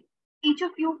 and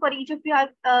for each of you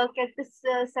have get this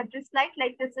separate slide.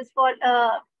 Like this is for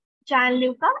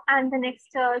Gianluca, and the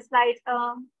next slide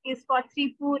is for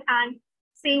Tripur, and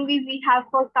same way we have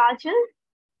for Kajal,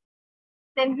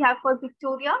 then we have for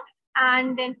Victoria,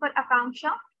 and then for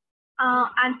Akanksha,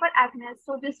 and for Agnes.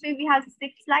 So this way we have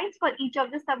 6 slides for each of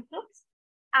the subgroups.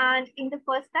 And in the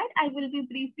first slide, I will be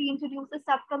briefly introduce the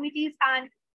subcommittees and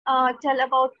tell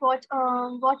about what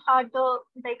are the,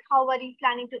 like, how are you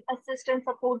planning to assist and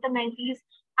support the mentees,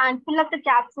 and fill up the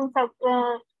gaps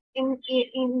in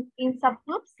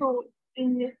subgroups. So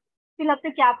fill up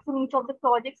the gaps in each of the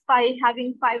projects by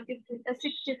having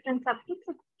 6 different subgroups.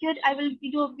 So here I will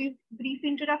do a brief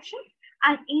introduction,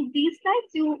 and in these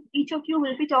slides, each of you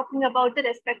will be talking about the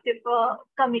respective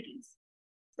committees.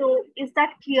 So is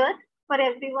that clear for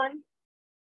everyone?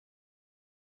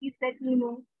 Please let me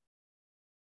know.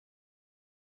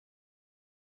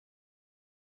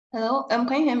 Hello, can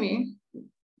you hear me?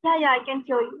 Yeah, I can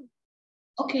hear you.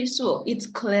 Okay, so it's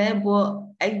clear, but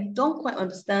I don't quite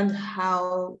understand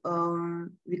how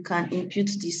we can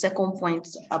impute the second point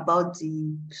about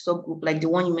the subgroup, like the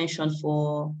one you mentioned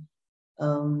for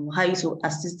how you to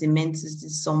assist the mentees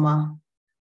this summer,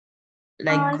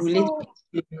 like related.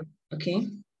 Okay.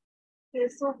 Okay,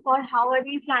 so for how are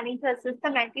we planning to assist the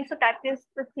mentees? So that is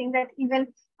the thing that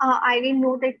even I didn't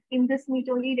know that in this meet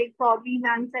only, like Bobby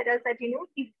ma'am said us that,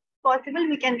 if possible,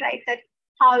 we can write that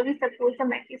how are we supposed to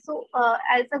mentees. So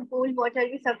as a goal, what are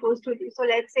we supposed to do? So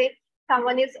let's say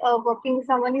someone is working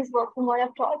on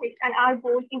a project, and our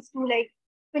goal is to like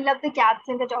fill up the gaps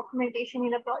in the documentation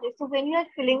in the project. So when you are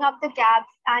filling up the gaps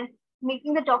and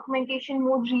making the documentation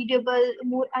more readable,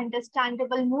 more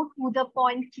understandable, more to the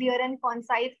point, clear and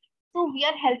concise. So we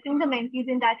are helping the mentees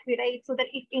in that way, right? So that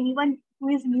if anyone who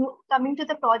is new coming to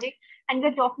the project and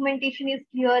the documentation is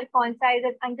clear, concise,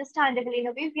 and understandable in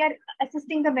a way, we are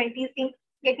assisting the mentees in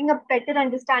getting a better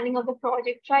understanding of the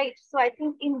project, right? So I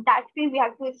think in that way, we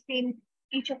have to explain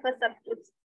each of the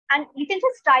subjects. And you can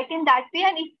just write in that way.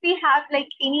 And if we have like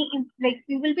any, like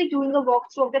we will be doing a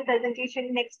walkthrough of the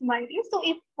presentation next Monday. So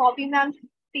if Bobby ma'am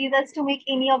says us to make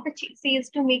any of the says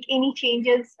to make any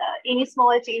changes, any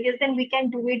small changes, then we can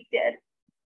do it there.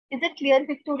 Is it clear,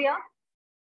 Victoria?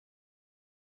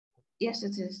 Yes,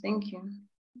 it is. Thank you.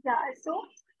 Yeah. So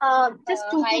just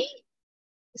hi.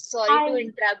 Sorry to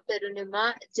interrupt,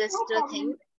 Arunima. Just no a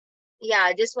thing.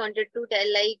 Yeah, just wanted to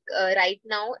tell, like, right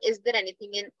now, is there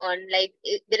anything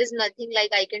there is nothing like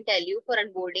I can tell you for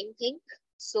onboarding thing.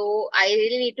 So I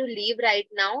really need to leave right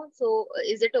now. So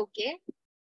is it okay?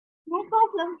 No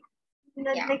problem.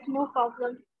 Yeah. Like no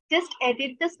problem. Just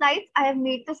edit the slides. I have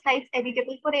made the slides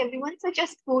editable for everyone. So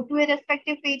just go to your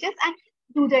respective pages and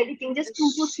do the editing. Just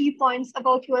 2 to 3 points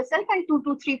about yourself and 2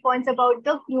 to 3 points about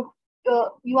the group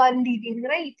you are leading,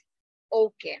 right?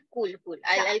 Okay, cool.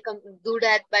 I'll come do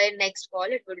that by next call.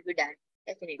 It will be done.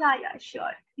 Definitely. Yeah,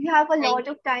 sure. You have a lot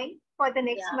of time for the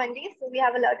next Monday. So we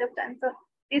have a lot of time. So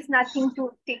there's nothing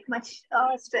to take much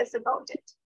stress about it.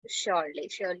 Surely.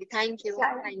 Thank you.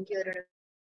 Yeah. Thank you.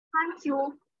 Thank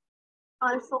you.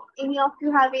 Also, any of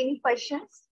you have any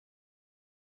questions?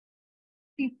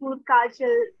 Deepur,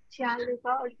 Kajal,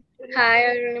 Chialika, or Victoria? Hi,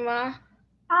 Arunima.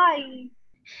 Hi.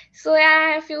 So yeah,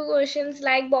 I have a few questions.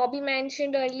 Like Bobby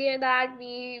mentioned earlier that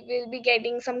we will be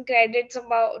getting some credits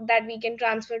about that we can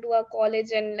transfer to our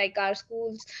college and like our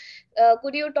schools.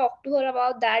 Could you talk to her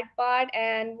about that part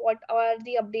and what are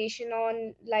the updation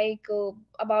on like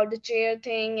about the chair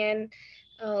thing and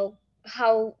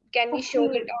how can we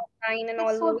show it online and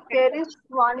all those? There is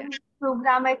one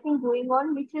program I think going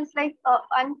on which is like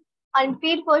an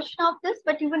unpaid version of this,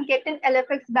 but you will get an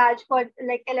LFX badge for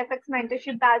like LFX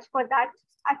mentorship badge for that.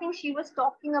 I think she was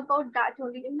talking about that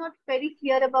only. I'm not very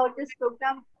clear about this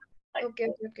program. Okay.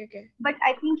 But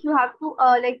I think you have to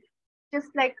like just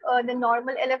like the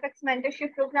normal LFX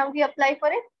mentorship program we apply for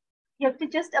it. You have to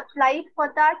just apply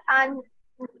for that and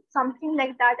something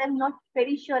like that. I'm not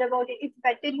very sure about it. It's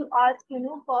better you ask,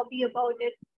 Bobby about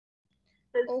it.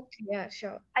 Okay, yeah,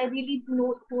 sure. I really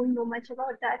don't know much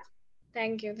about that.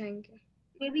 Thank you.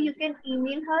 Maybe you can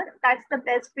email her. That's the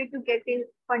best way to get in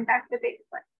contact with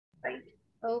anyone, right?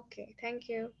 Okay, thank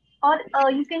you. Or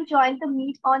you can join the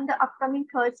meet on the upcoming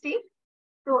Thursday.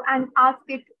 So and ask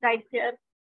it right there.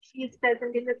 She is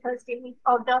present in the Thursday meet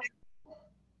of the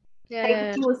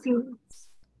QOC meets.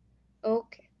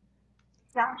 Okay.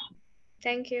 Yeah.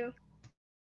 Thank you.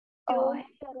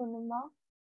 Arunima.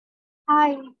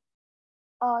 Hi.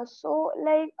 So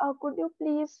could you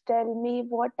please tell me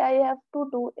what I have to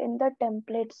do in the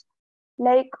templates?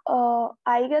 Like,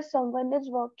 I guess someone is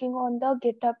working on the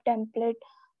GitHub template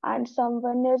and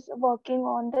someone is working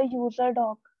on the user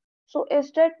doc. So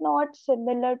is that not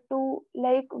similar to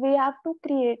like we have to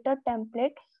create a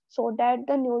template so that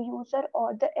the new user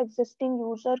or the existing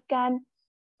user can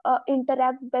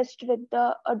interact best with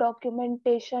the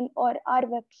documentation or our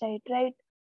website, right?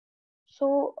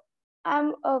 So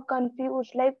I'm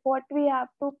confused, like what we have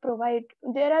to provide.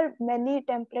 There are many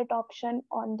template options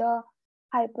on the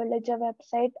Hyperledger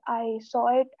website. I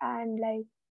saw it and like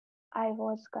I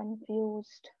was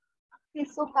confused. Okay,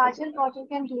 so Kajal, what you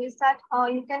can do is that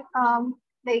you can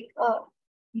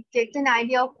get an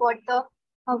idea of what the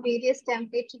various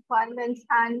template requirements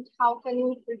and how can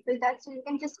you fulfill that. So you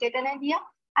can just get an idea.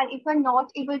 And if you're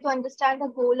not able to understand the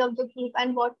goal of the group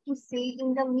and what to say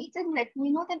in the meet, then let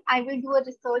me know. Then I will do a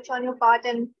research on your part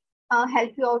and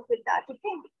help you out with that.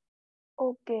 Okay.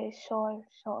 Okay, sure.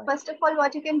 First of all,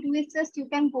 what you can do is just you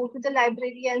can go to the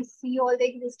library and see all the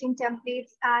existing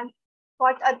templates and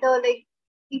what other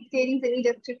if there is any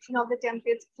description of the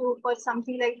templates group or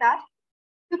something like that.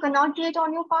 If you cannot do it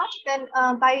on your part, then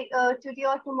by today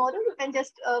or tomorrow, you can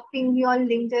just ping me on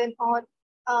LinkedIn or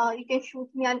you can shoot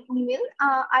me an email.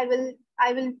 I will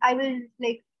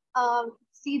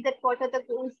see that what are the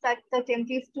goals that the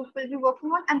templates group will be working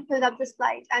on and fill up the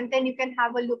slide, and then you can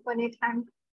have a look on it, and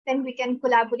then we can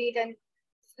collaborate and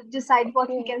decide what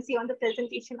we can see on the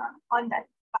presentation on that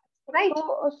part, right?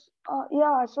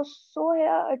 So here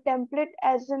a template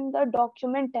as in the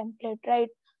document template, right?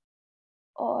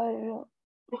 Or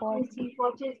what is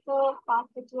the part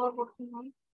that you are working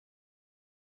on?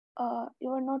 You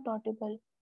are not audible.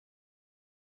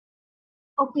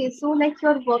 Okay, so like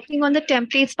you're working on the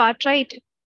templates part, right?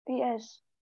 Yes.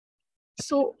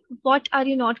 So what are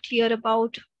you not clear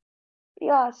about?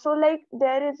 Yeah, so like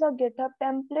there is a GitHub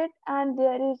template and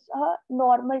there is a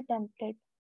normal template.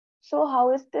 So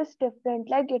how is this different?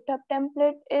 Like GitHub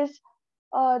template is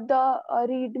the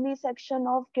README section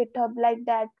of GitHub, like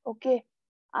that, okay?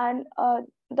 And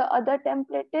the other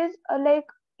template is like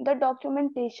the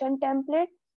documentation template,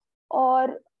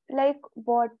 or like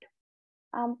what?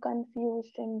 I'm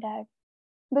confused in that.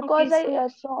 Because Okay, I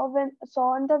so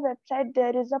saw on the website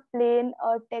there is a plain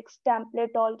text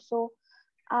template also,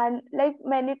 and like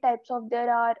many types of,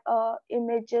 there are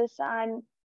images and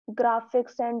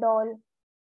graphics and all.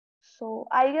 So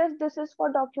I guess this is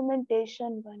for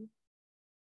documentation one.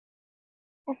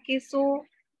 okay, so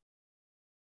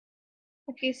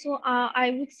okay, so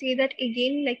I would say that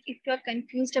again, like if you're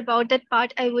confused about that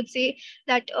part, I would say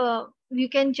that you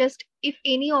can just, if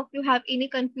any of you have any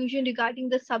confusion regarding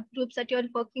the subgroups that you're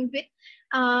working with,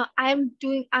 I'm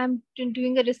doing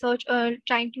a research,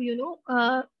 trying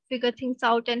to figure things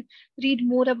out and read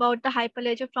more about the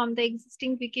Hyperledger from the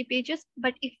existing wiki pages.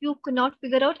 But if you could not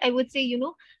figure out, I would say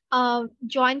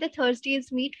join the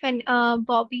Thursday's meet when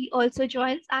Bobby also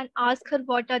joins, and ask her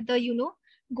what are the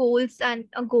goals and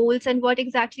what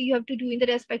exactly you have to do in the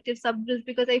respective subgroups,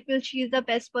 because I feel she is the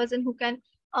best person who can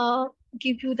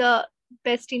give you the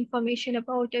best information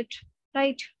about it,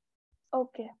 right?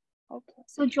 Okay. Okay.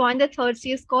 So join the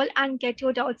Thursday's call and get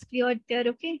your doubts cleared there,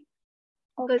 okay?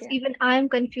 Because Okay. even I am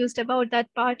confused about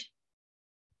that part.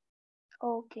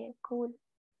 Okay. Cool.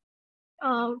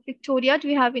 Victoria, do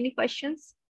you have any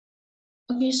questions?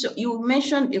 Okay, so you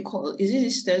mentioned a call. Is it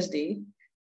this Thursday?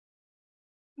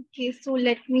 Okay, so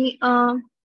let me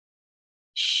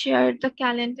share the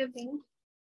calendar link.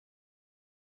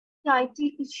 Yeah, I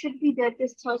think it should be there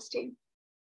this Thursday.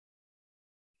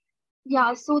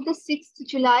 Yeah, so the 6th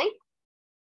July,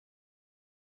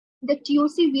 the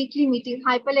TOC weekly meeting,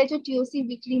 Hyperledger TOC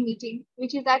weekly meeting,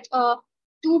 which is at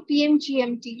 2 p.m.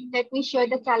 GMT. Let me share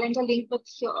the calendar link with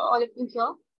all of you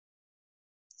here.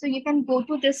 So you can go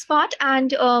to this part,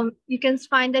 and you can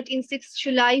find that in 6th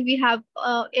July, we have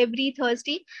every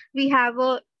Thursday, we have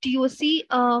a TOC,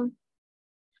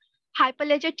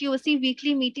 Hyperledger TOC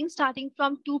weekly meeting starting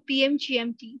from 2 p.m.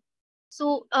 GMT.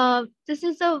 So this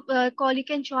is a call you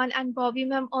can join, and Bobby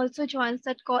ma'am also joins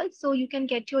that call, so you can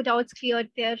get your doubts cleared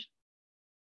there.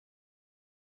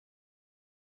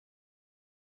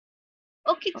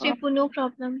 Okay, Tripu, no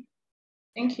problem.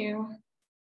 Thank you.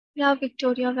 Yeah,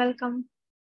 Victoria, welcome.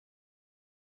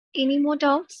 Any more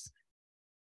doubts?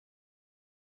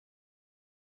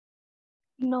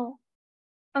 No.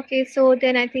 Okay, so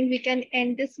then I think we can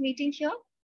end this meeting here,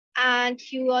 and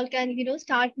you all can,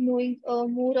 start knowing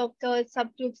more of the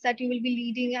subgroups that you will be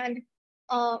leading, and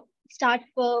start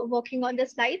working on the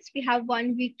slides. We have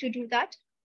 1 week to do that,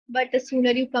 but the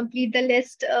sooner you complete, the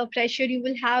less pressure you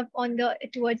will have on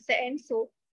towards the end. So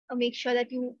make sure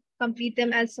that you complete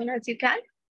them as soon as you can.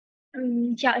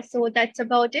 Yeah, so that's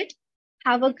about it.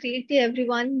 Have a great day,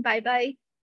 everyone. Bye-bye.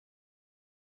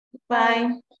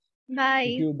 Bye. Bye.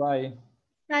 Thank you. Bye.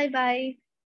 Bye-bye.